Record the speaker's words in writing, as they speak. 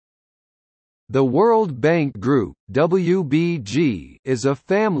The World Bank Group (WBG) is a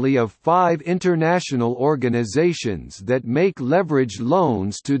family of 5 international organizations that make leveraged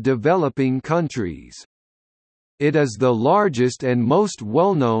loans to developing countries. It is the largest and most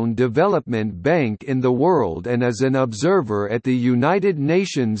well-known development bank in the world and is an observer at the United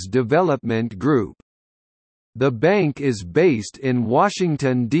Nations Development Group. The bank is based in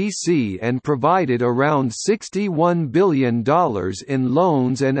Washington, D.C. and provided around $61 billion in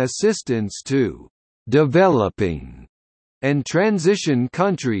loans and assistance to developing and transition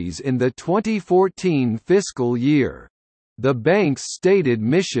countries in the 2014 fiscal year. The bank's stated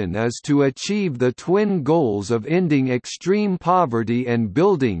mission is to achieve the twin goals of ending extreme poverty and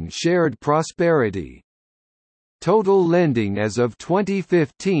building shared prosperity. Total lending as of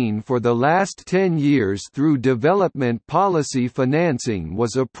 2015 for the last 10 years through development policy financing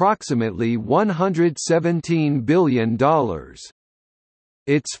was approximately $117 billion.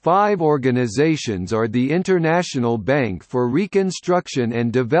 Its 5 organizations are the International Bank for Reconstruction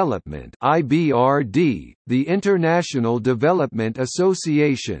and Development (IBRD), the International Development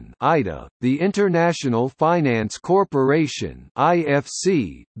Association (IDA), the International Finance Corporation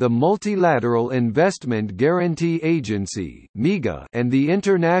 (IFC), the Multilateral Investment Guarantee Agency (MIGA), and the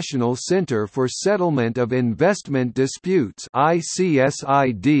International Center for Settlement of Investment Disputes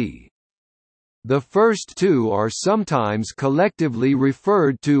 (ICSID). The first 2 are sometimes collectively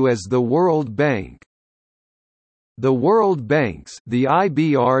referred to as the World Bank. The World Bank's, the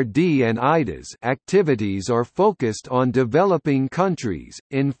IBRD and IDA's activities are focused on developing countries,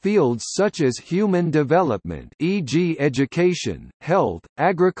 in fields such as human development e.g. education, health,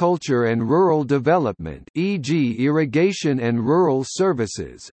 agriculture and rural development e.g. irrigation and rural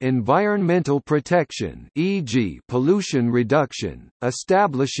services, environmental protection e.g. pollution reduction,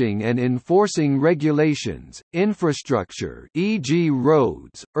 establishing and enforcing regulations, infrastructure e.g.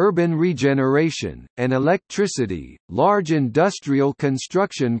 roads, urban regeneration, and electricity, large industrial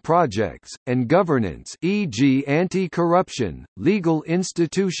construction projects, and governance e.g. anti-corruption, legal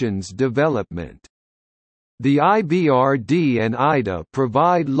institutions development. The IBRD and IDA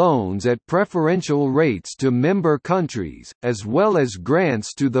provide loans at preferential rates to member countries, as well as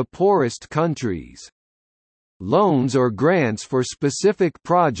grants to the poorest countries. Loans or grants for specific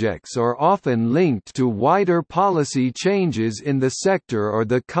projects are often linked to wider policy changes in the sector or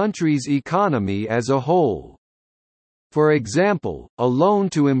the country's economy as a whole. For example, a loan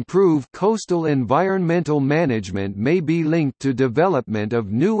to improve coastal environmental management may be linked to development of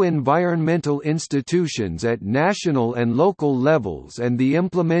new environmental institutions at national and local levels and the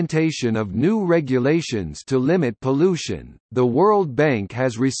implementation of new regulations to limit pollution. The World Bank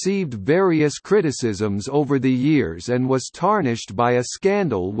has received various criticisms over the years and was tarnished by a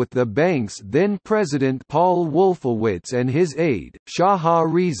scandal with the bank's then president Paul Wolfowitz and his aide, Shaha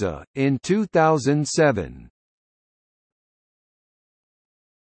Riza, in 2007.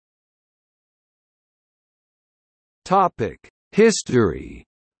 History.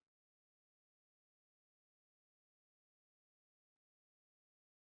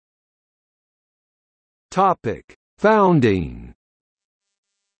 Founding.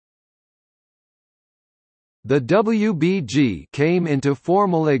 The WBG came into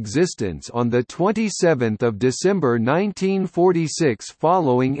formal existence on 27 December 1946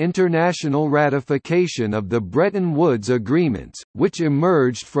 following international ratification of the Bretton Woods Agreements, which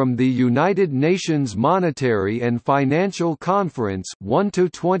emerged from the United Nations Monetary and Financial Conference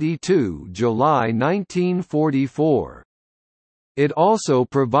 1–22 July 1944. It also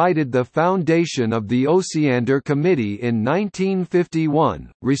provided the foundation of the Osiander Committee in 1951,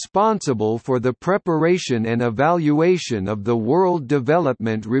 responsible for the preparation and evaluation of the World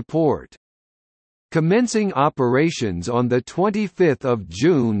Development Report. Commencing operations on 25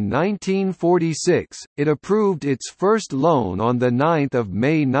 June 1946, it approved its first loan on 9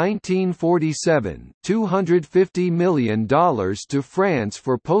 May 1947, $250 million to France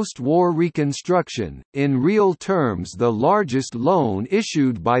for post-war reconstruction, in real terms the largest loan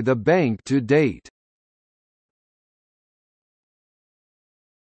issued by the bank to date.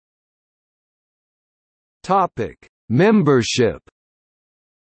 Membership.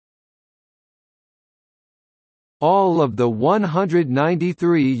 All of the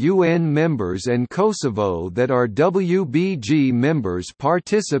 193 UN members and Kosovo that are WBG members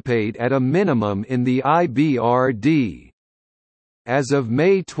participate at a minimum in the IBRD. As of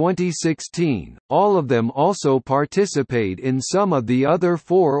May 2016, all of them also participate in some of the other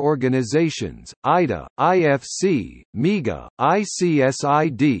 4 organizations, IDA, IFC, MIGA,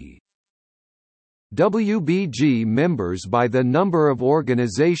 ICSID. WBG members by the number of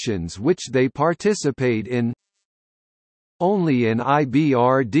organizations which they participate in. Only in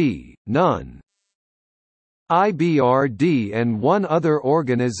IBRD, none. IBRD and one other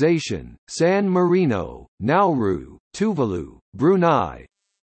organization, San Marino, Nauru, Tuvalu, Brunei.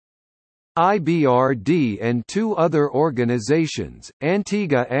 IBRD and two other organizations,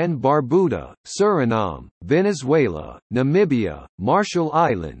 Antigua and Barbuda, Suriname, Venezuela, Namibia, Marshall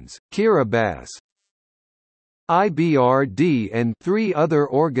Islands, Kiribati. IBRD and three other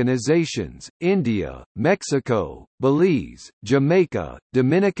organizations, India, Mexico, Belize, Jamaica,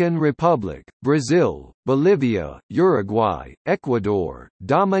 Dominican Republic, Brazil, Bolivia, Uruguay, Ecuador,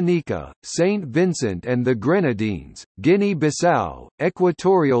 Dominica, St. Vincent and the Grenadines, Guinea-Bissau,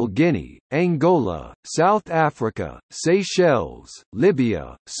 Equatorial Guinea, Angola, South Africa, Seychelles,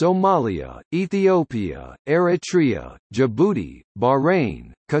 Libya, Somalia, Ethiopia, Eritrea, Djibouti,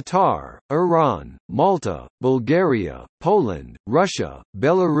 Bahrain, Qatar, Iran, Malta, Bulgaria, Poland, Russia,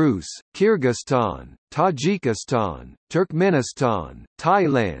 Belarus, Kyrgyzstan, Tajikistan, Turkmenistan,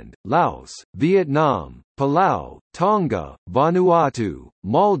 Thailand, Laos, Vietnam, Palau, Tonga, Vanuatu,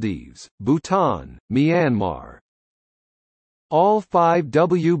 Maldives, Bhutan, Myanmar. All 5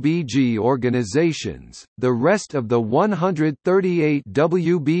 WBG organizations, the rest of the 138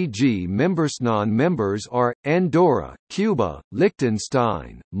 WBG members. Non-members are, Andorra, Cuba,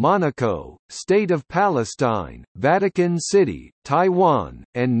 Liechtenstein, Monaco, State of Palestine, Vatican City, Taiwan,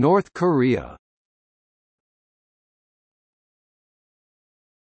 and North Korea.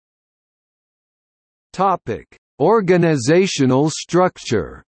 Organizational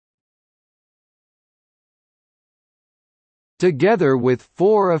structure. Together with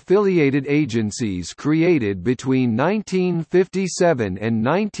 4 affiliated agencies created between 1957 and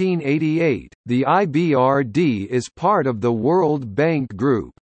 1988, the IBRD is part of the World Bank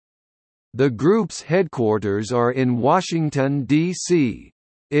Group. The group's headquarters are in Washington, D.C.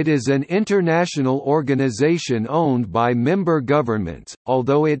 It is an international organization owned by member governments.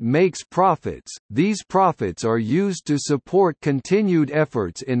 Although it makes profits, these profits are used to support continued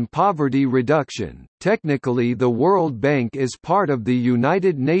efforts in poverty reduction. Technically, the World Bank is part of the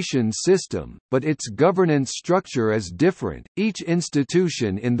United Nations system, but its governance structure is different. Each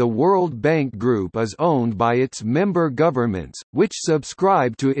institution in the World Bank Group is owned by its member governments, which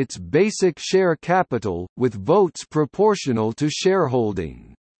subscribe to its basic share capital, with votes proportional to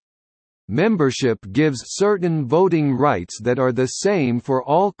shareholding. Membership gives certain voting rights that are the same for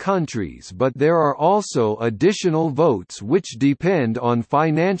all countries, but there are also additional votes which depend on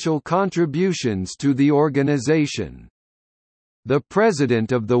financial contributions to the organization. The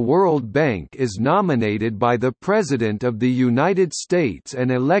President of the World Bank is nominated by the President of the United States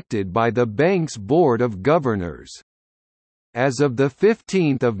and elected by the bank's Board of Governors. As of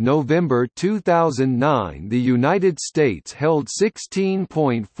 15 November 2009, the United States held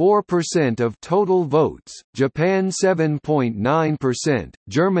 16.4% of total votes, Japan 7.9%,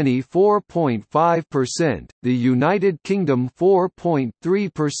 Germany 4.5%, the United Kingdom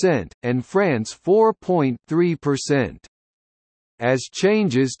 4.3%, and France 4.3%. As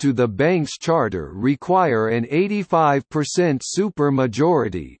changes to the bank's charter require an 85%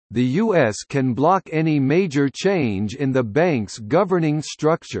 supermajority, the U.S. can block any major change in the bank's governing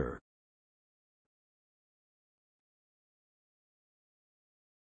structure.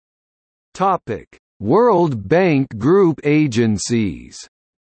 World Bank Group agencies.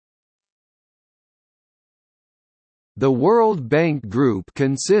 The World Bank Group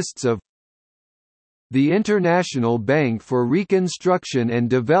consists of the International Bank for Reconstruction and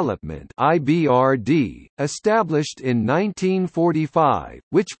Development (IBRD), established in 1945,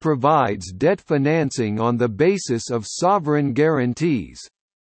 which provides debt financing on the basis of sovereign guarantees.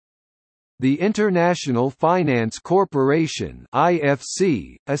 The International Finance Corporation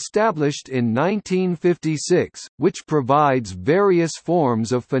 (IFC), established in 1956, which provides various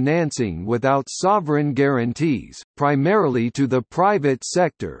forms of financing without sovereign guarantees, primarily to the private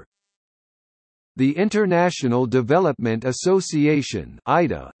sector. The International Development Association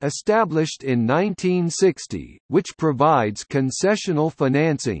 (IDA), established in 1960, which provides concessional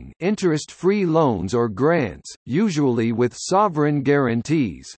financing, interest-free loans or grants, usually with sovereign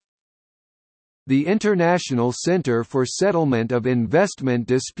guarantees. The International Center for Settlement of Investment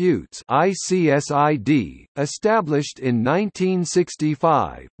Disputes (ICSID), established in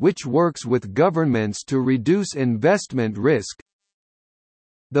 1965, which works with governments to reduce investment risk.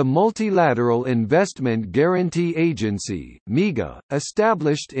 The Multilateral Investment Guarantee Agency (MIGA),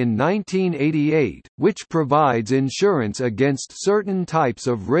 established in 1988, which provides insurance against certain types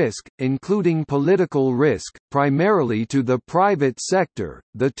of risk, including political risk, primarily to the private sector.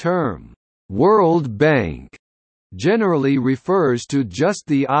 The term, "World Bank", generally refers to just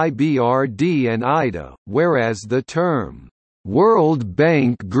the IBRD and IDA, whereas the term, World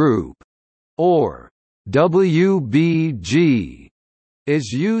Bank Group, or WBG,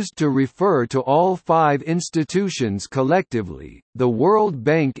 is used to refer to all five institutions collectively. The World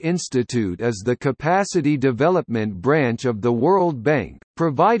Bank Institute is the capacity development branch of the World Bank,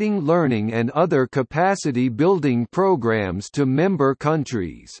 providing learning and other capacity building programs to member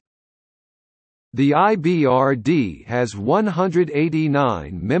countries. The IBRD has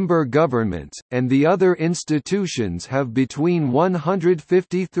 189 member governments, and the other institutions have between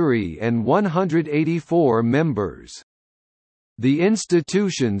 153 and 184 members. The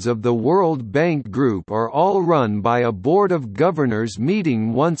institutions of the World Bank Group are all run by a board of governors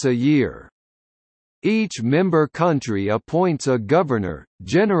meeting once a year. Each member country appoints a governor,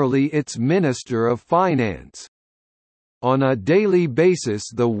 generally its Minister of Finance. On a daily basis,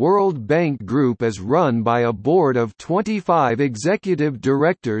 the World Bank Group is run by a board of 25 executive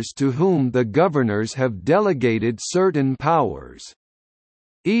directors to whom the governors have delegated certain powers.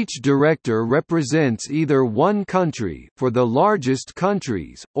 Each director represents either one country for the largest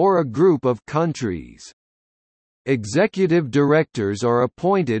countries, or a group of countries. Executive directors are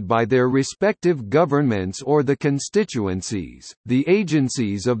appointed by their respective governments or the constituencies. The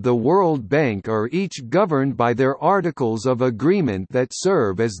agencies of the World Bank are each governed by their articles of agreement that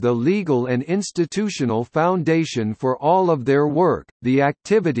serve as the legal and institutional foundation for all of their work. The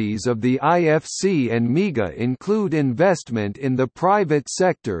activities of the IFC and MIGA include investment in the private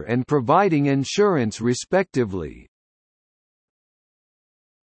sector and providing insurance respectively.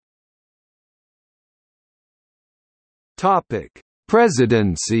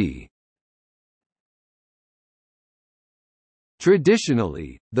 Presidency.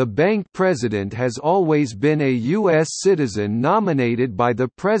 Traditionally, the bank president has always been a U.S. citizen nominated by the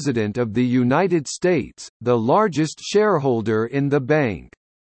President of the United States, the largest shareholder in the bank.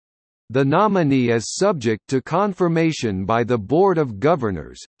 The nominee is subject to confirmation by the Board of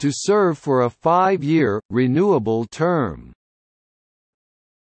Governors, to serve for a 5-year, renewable term.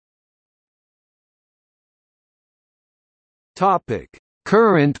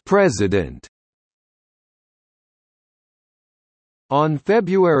 Current president. On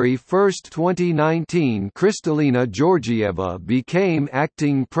February 1, 2019, Kristalina Georgieva became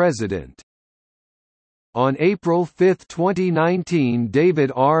acting president. On April 5, 2019,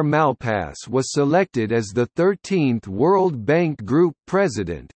 David R. Malpass was selected as the 13th World Bank Group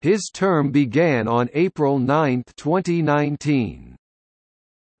president. His term began on April 9, 2019.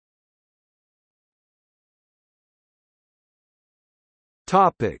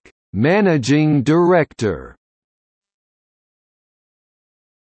 Managing Director.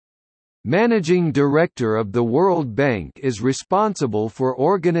 Managing Director of the World Bank is responsible for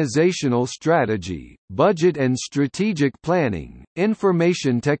organizational strategy, budget and strategic planning,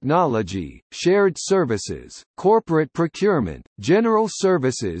 information technology, shared services, corporate procurement, general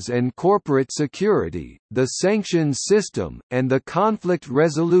services and corporate security, the sanctions system, and the conflict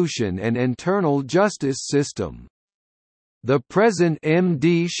resolution and internal justice system. The present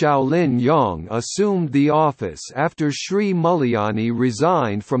MD Shaolin Yang assumed the office after Sri Mulyani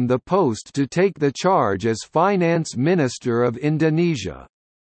resigned from the post to take the charge as Finance Minister of Indonesia.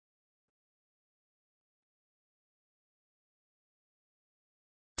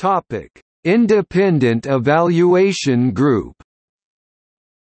 Independent Evaluation Group.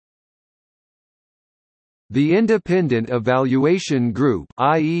 The Independent Evaluation Group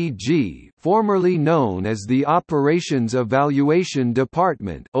 (IEG), formerly known as the Operations Evaluation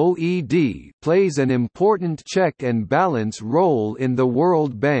Department (OED), plays an important check and balance role in the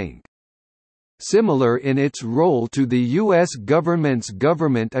World Bank. Similar in its role to the U.S. government's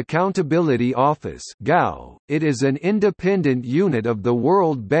Government Accountability Office (GAO), it is an independent unit of the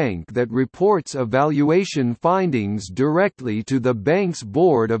World Bank that reports evaluation findings directly to the bank's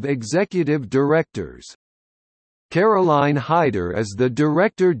Board of Executive Directors. Caroline Hyder is the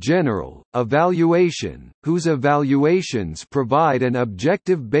Director General, Evaluation, whose evaluations provide an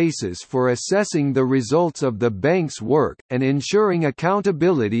objective basis for assessing the results of the bank's work, and ensuring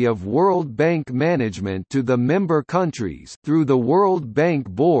accountability of World Bank management to the member countries through the World Bank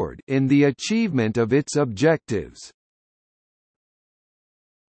Board in the achievement of its objectives.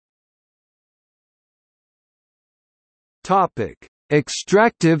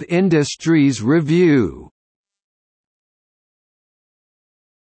 Extractive Industries Review.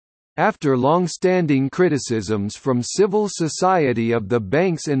 After long-standing criticisms from civil society of the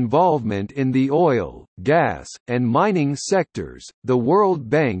bank's involvement in the oil, gas, and mining sectors, the World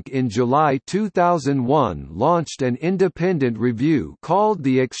Bank in July 2001 launched an independent review called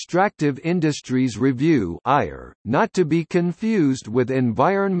the Extractive Industries Review (IR), not to be confused with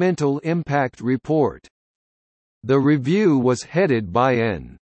Environmental Impact Report. The review was headed by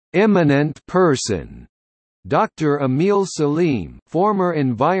an eminent person, Dr. Emil Salim, former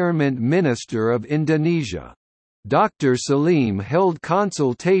Environment Minister of Indonesia. Dr. Salim held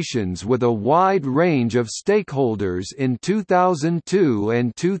consultations with a wide range of stakeholders in 2002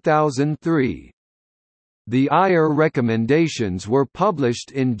 and 2003. The IR recommendations were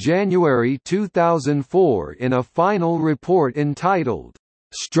published in January 2004 in a final report entitled,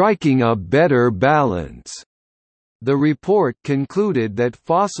 "Striking a Better Balance." The report concluded that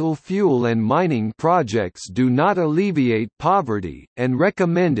fossil fuel and mining projects do not alleviate poverty, and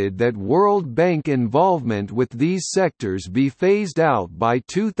recommended that World Bank involvement with these sectors be phased out by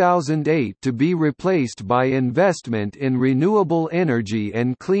 2008 to be replaced by investment in renewable energy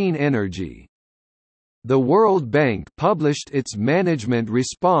and clean energy. The World Bank published its management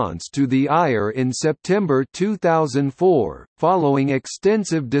response to the IR in September 2004, following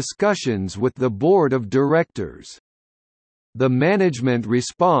extensive discussions with the board of directors. The management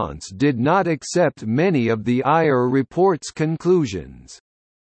response did not accept many of the IR report's conclusions.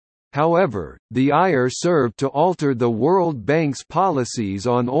 However, the IR served to alter the World Bank's policies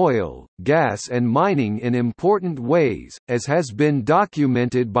on oil, gas and mining in important ways, as has been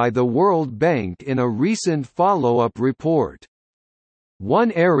documented by the World Bank in a recent follow-up report.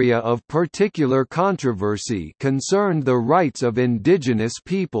 One area of particular controversy concerned the rights of indigenous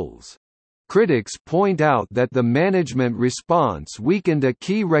peoples. Critics point out that the management response weakened a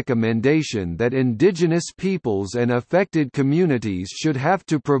key recommendation that indigenous peoples and affected communities should have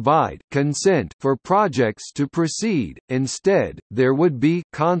to provide consent for projects to proceed. Instead, there would be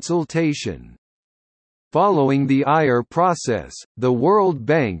consultation. Following the IR process, the World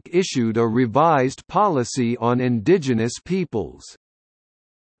Bank issued a revised policy on indigenous peoples.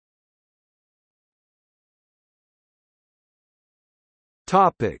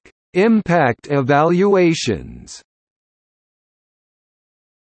 Topic: Impact evaluations.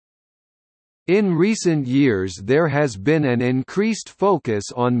 In recent years there has been an increased focus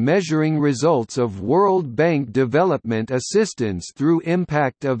on measuring results of World Bank development assistance through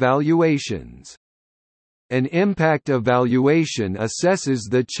impact evaluations. An impact evaluation assesses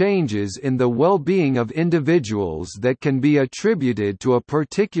the changes in the well-being of individuals that can be attributed to a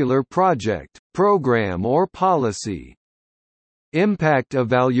particular project, program or policy. Impact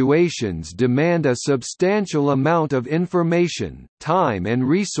evaluations demand a substantial amount of information, time and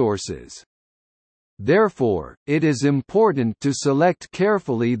resources. Therefore, it is important to select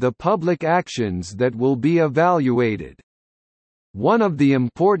carefully the public actions that will be evaluated. One of the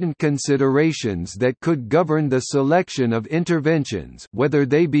important considerations that could govern the selection of interventions, whether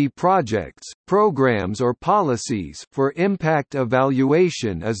they be projects, programs or policies, for impact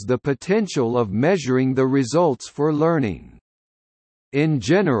evaluation is the potential of measuring the results for learning. In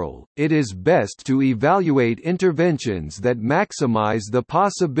general, it is best to evaluate interventions that maximize the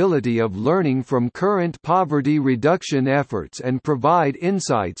possibility of learning from current poverty reduction efforts and provide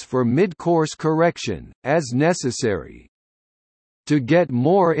insights for mid-course correction, as necessary. To get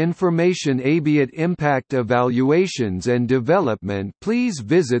more information about impact evaluations and development, please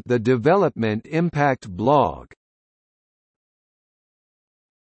visit the Development Impact blog.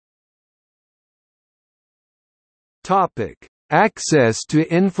 Topic: Access to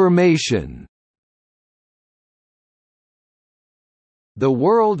information. The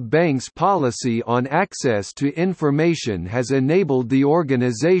World Bank's policy on access to information has enabled the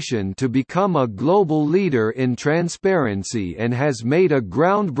organization to become a global leader in transparency and has made a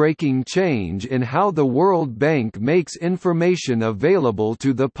groundbreaking change in how the World Bank makes information available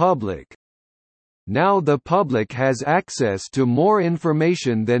to the public. Now the public has access to more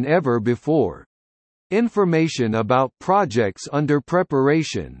information than ever before. Information about projects under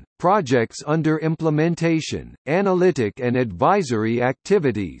preparation, projects under implementation, analytic and advisory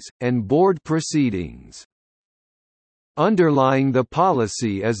activities, and board proceedings. Underlying the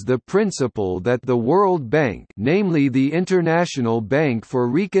policy is the principle that the World Bank, namely the International Bank for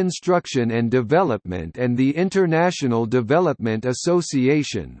Reconstruction and Development and the International Development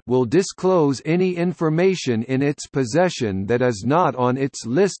Association, will disclose any information in its possession that is not on its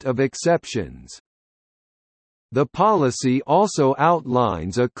list of exceptions. The policy also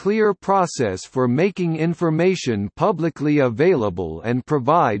outlines a clear process for making information publicly available and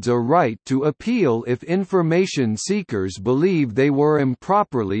provides a right to appeal if information seekers believe they were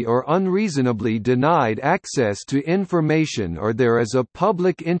improperly or unreasonably denied access to information or there is a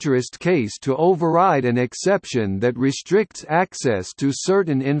public interest case to override an exception that restricts access to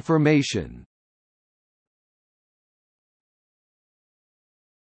certain information.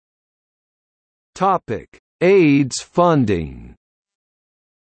 AIDS funding.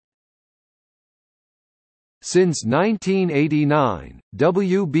 Since 1989,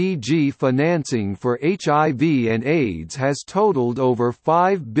 WBG financing for HIV and AIDS has totaled over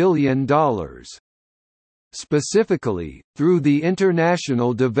 $5 billion. Specifically, through the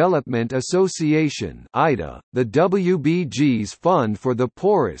International Development Association (IDA), the WBG's Fund for the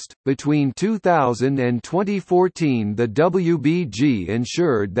Poorest, between 2000 and 2014 the WBG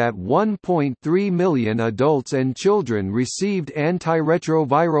ensured that 1.3 million adults and children received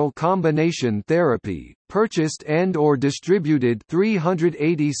antiretroviral combination therapy, purchased and or distributed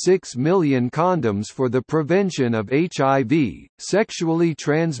 386 million condoms for the prevention of HIV, sexually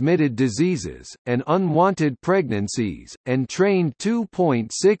transmitted diseases, and unwanted pregnancies, and trained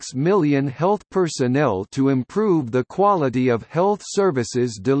 2.6 million health personnel to improve the quality of health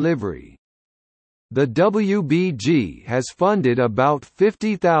services delivery. The WBG has funded about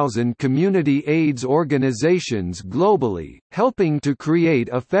 50,000 community AIDS organizations globally, helping to create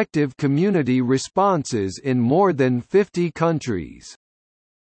effective community responses in more than 50 countries.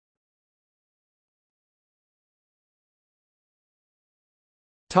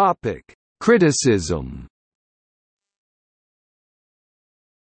 Topic: Criticism.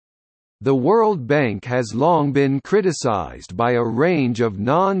 The World Bank has long been criticized by a range of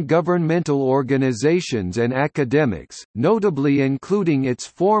non-governmental organizations and academics, notably including its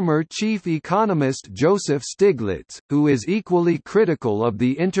former chief economist Joseph Stiglitz, who is equally critical of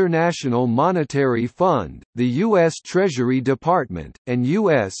the International Monetary Fund, the U.S. Treasury Department, and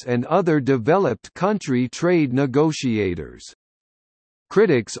U.S. and other developed country trade negotiators.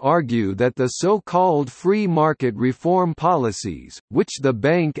 Critics argue that the so-called free market reform policies, which the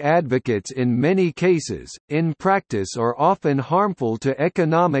bank advocates in many cases, in practice are often harmful to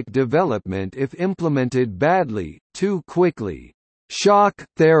economic development if implemented badly, too quickly, shock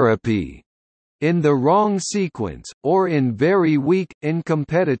therapy, in the wrong sequence, or in very weak,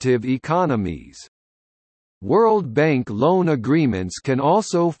 uncompetitive economies. World Bank loan agreements can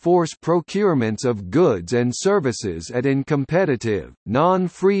also force procurements of goods and services at uncompetitive,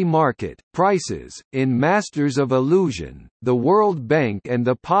 non-free market prices. In Masters of Illusion, The World Bank and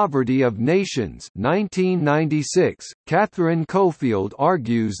the Poverty of Nations, 1996, Catherine Cofield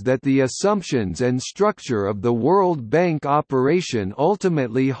argues that the assumptions and structure of the World Bank operation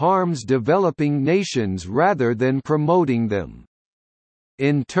ultimately harms developing nations rather than promoting them.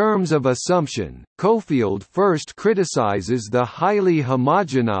 In terms of assumption, Cofield first criticizes the highly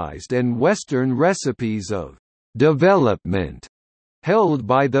homogenized and Western recipes of development held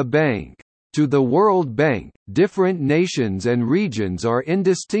by the bank. To the World Bank, different nations and regions are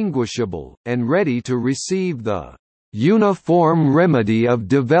indistinguishable, and ready to receive the uniform remedy of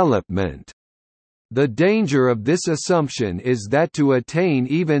development. The danger of this assumption is that to attain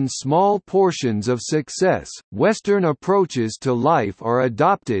even small portions of success, Western approaches to life are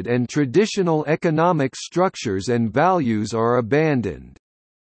adopted and traditional economic structures and values are abandoned.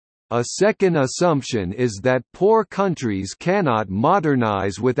 A second assumption is that poor countries cannot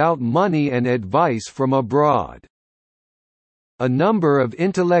modernize without money and advice from abroad. A number of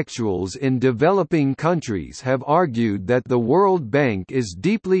intellectuals in developing countries have argued that the World Bank is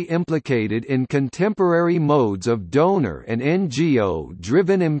deeply implicated in contemporary modes of donor and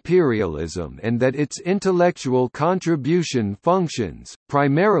NGO-driven imperialism and that its intellectual contribution functions,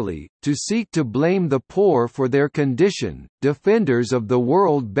 primarily, to seek to blame the poor for their condition. Defenders of the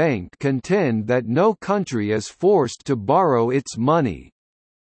World Bank contend that no country is forced to borrow its money.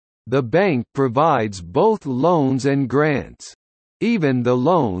 The bank provides both loans and grants. Even the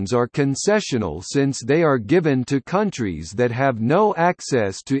loans are concessional since they are given to countries that have no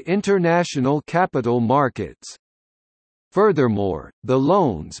access to international capital markets. Furthermore, the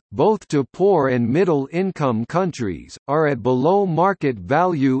loans, both to poor and middle-income countries, are at below-market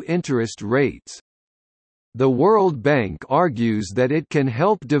value interest rates. The World Bank argues that it can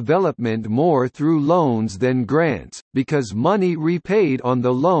help development more through loans than grants, because money repaid on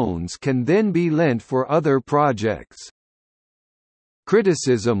the loans can then be lent for other projects.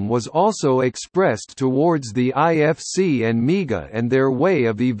 Criticism was also expressed towards the IFC and MIGA and their way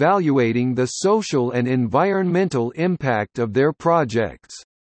of evaluating the social and environmental impact of their projects.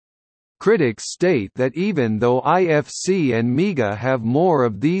 Critics state that even though IFC and MIGA have more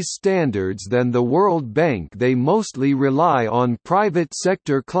of these standards than the World Bank, they mostly rely on private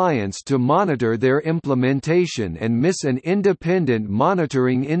sector clients to monitor their implementation and miss an independent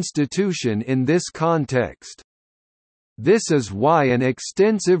monitoring institution in this context. This is why an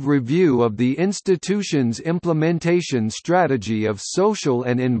extensive review of the institution's implementation strategy of social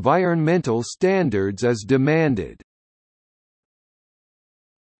and environmental standards is demanded.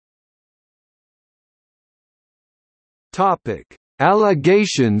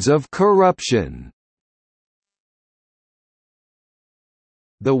 Allegations of corruption.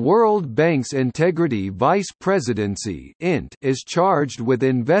 The World Bank's Integrity Vice Presidency is charged with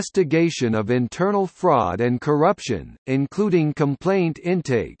investigation of internal fraud and corruption, including complaint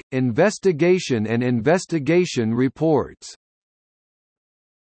intake, investigation and investigation reports.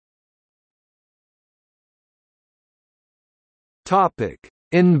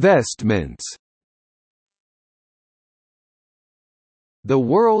 Investments. The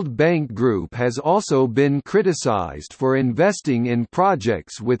World Bank Group has also been criticized for investing in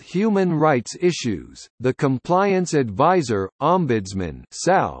projects with human rights issues. The Compliance Advisor, Ombudsman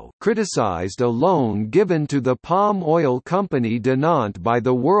 (SAO) criticized a loan given to the palm oil company Dinant by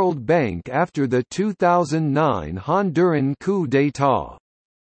the World Bank after the 2009 Honduran coup d'état.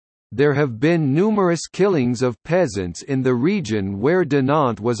 There have been numerous killings of peasants in the region where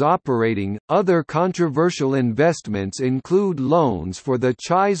Dinant was operating. Other controversial investments include loans for the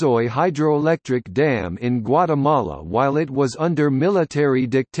Chizoy hydroelectric dam in Guatemala while it was under military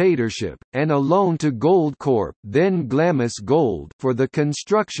dictatorship, and a loan to Goldcorp, then Glamis Gold, for the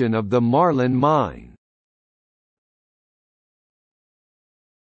construction of the Marlin mine.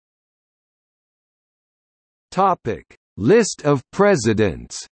 Topic: List of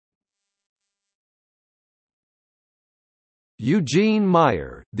presidents. Eugene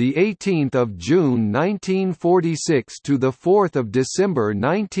Meyer, the 18th of June 1946 to the 4th of December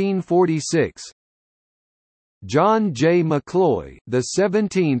 1946. John J. McCloy, the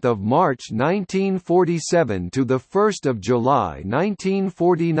 17th of March 1947 to the 1st of July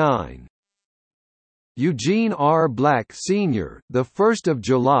 1949. Eugene R. Black Sr., the 1st of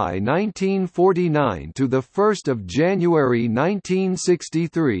July 1949 to the 1st of January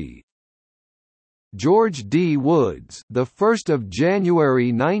 1963. George D. Woods, the 1st of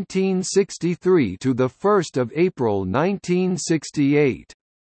January 1963 to the 1st of April 1968.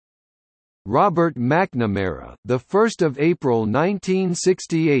 Robert McNamara, the 1st of April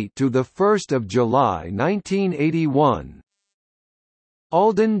 1968 to the 1st of July 1981.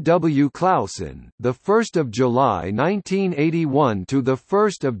 Alden W. Clausen, the 1st of July 1981 to the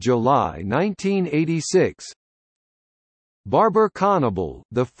 1st of July 1986. Barber Conable,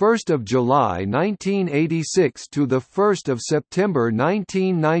 the 1st of July 1986 to the 1st of September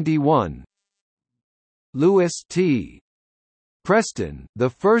 1991. Louis T. Preston, the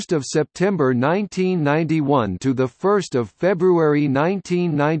 1st of September 1991 to the 1st of February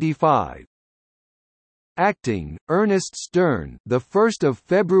 1995. Acting, Ernest Stern, the 1st of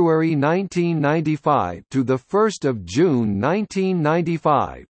February 1995 to the 1st of June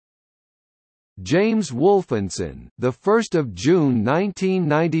 1995. James Wolfenson, the 1st of June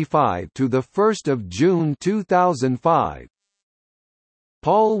 1995 to the 1st of June 2005.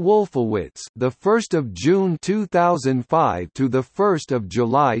 Paul Wolfowitz, the 1st of June 2005 to the 1st of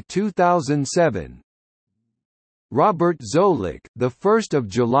July 2007. Robert Zoellick, the 1st of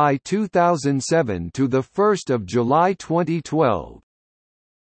July 2007 to the 1st of July 2012.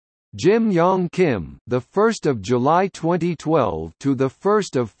 Jim Yong Kim, the 1st of July 2012 to the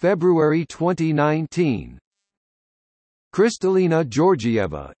 1st of February 2019. Kristalina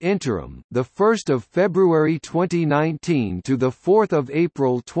Georgieva, interim, the 1st of February 2019 to the 4th of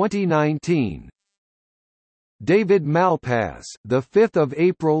April 2019. David Malpass, the 5th of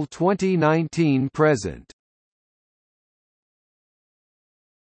April 2019 present.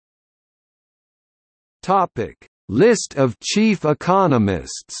 Topic: List of chief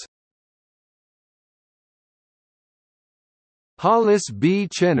economists. Hollis B.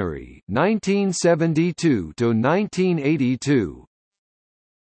 Chenery, 1972 to 1982.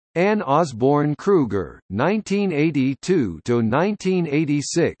 Ann Osborne Kruger, 1982 to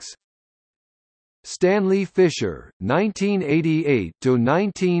 1986. Stanley Fisher, 1988 to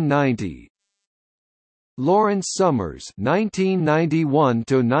 1990. Lawrence Summers, 1991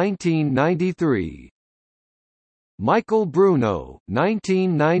 to 1993. Michael Bruno,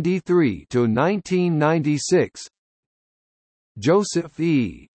 1993 to 1996. Joseph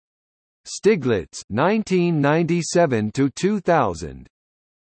E. Stiglitz, 1997 to 2000.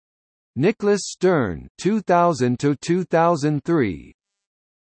 Nicholas Stern, 2000 to 2003.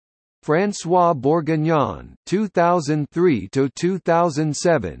 François Bourguignon, 2003 to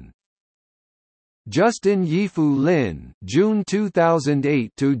 2007. Justin Yifu Lin, June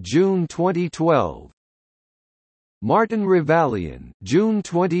 2008 to June 2012. Martin Rivalian, June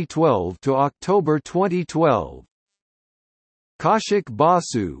 2012 to October 2012. Kaushik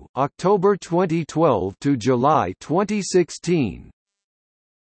Basu, October 2012 to July 2016.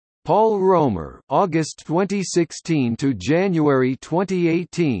 Paul Romer, August 2016 to January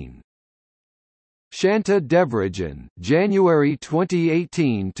 2018. Shanta Devarajan, January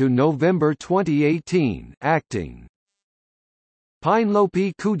 2018 to November 2018, acting.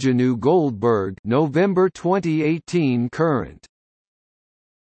 Pinelope Kujanu Goldberg, November 2018 current.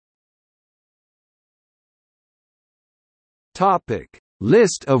 Topic: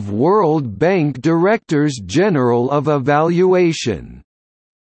 List of World Bank Directors General of Evaluation.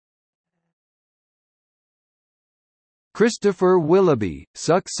 Christopher Willoughby,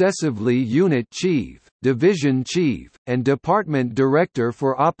 successively Unit Chief, Division Chief, and Department Director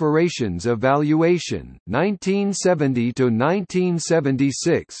for Operations Evaluation,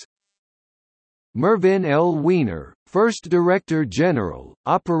 1970–1976. Mervyn L. Weiner, First Director General,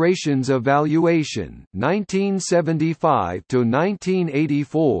 Operations Evaluation,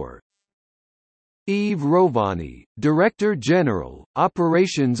 1975–1984. Eve Rovani, Director General,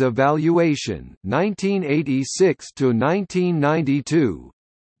 Operations Evaluation, 1986–1992.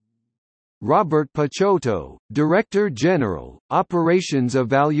 Robert Pachotto, Director General, Operations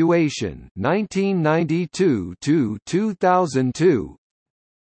Evaluation, 1992–2002.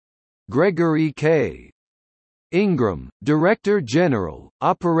 Gregory K. Ingram, Director General,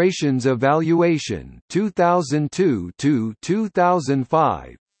 Operations Evaluation,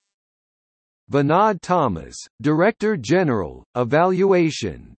 2002–2005. Vinod Thomas, Director General,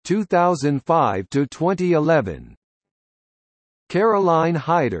 Evaluation, 2005–2011. Caroline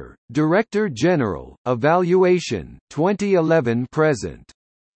Hyder, Director General, Evaluation, 2011–present.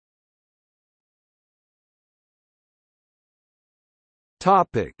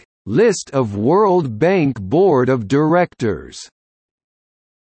 Topic: List of World Bank Board of Directors.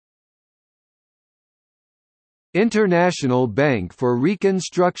 International Bank for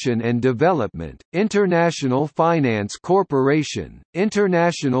Reconstruction and Development, International Finance Corporation,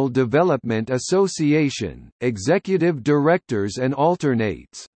 International Development Association, Executive Directors and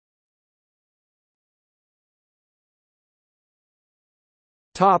Alternates.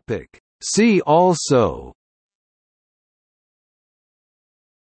 See also: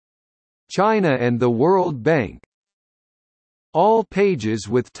 China and the World Bank. All pages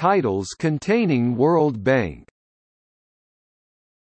with titles containing World Bank.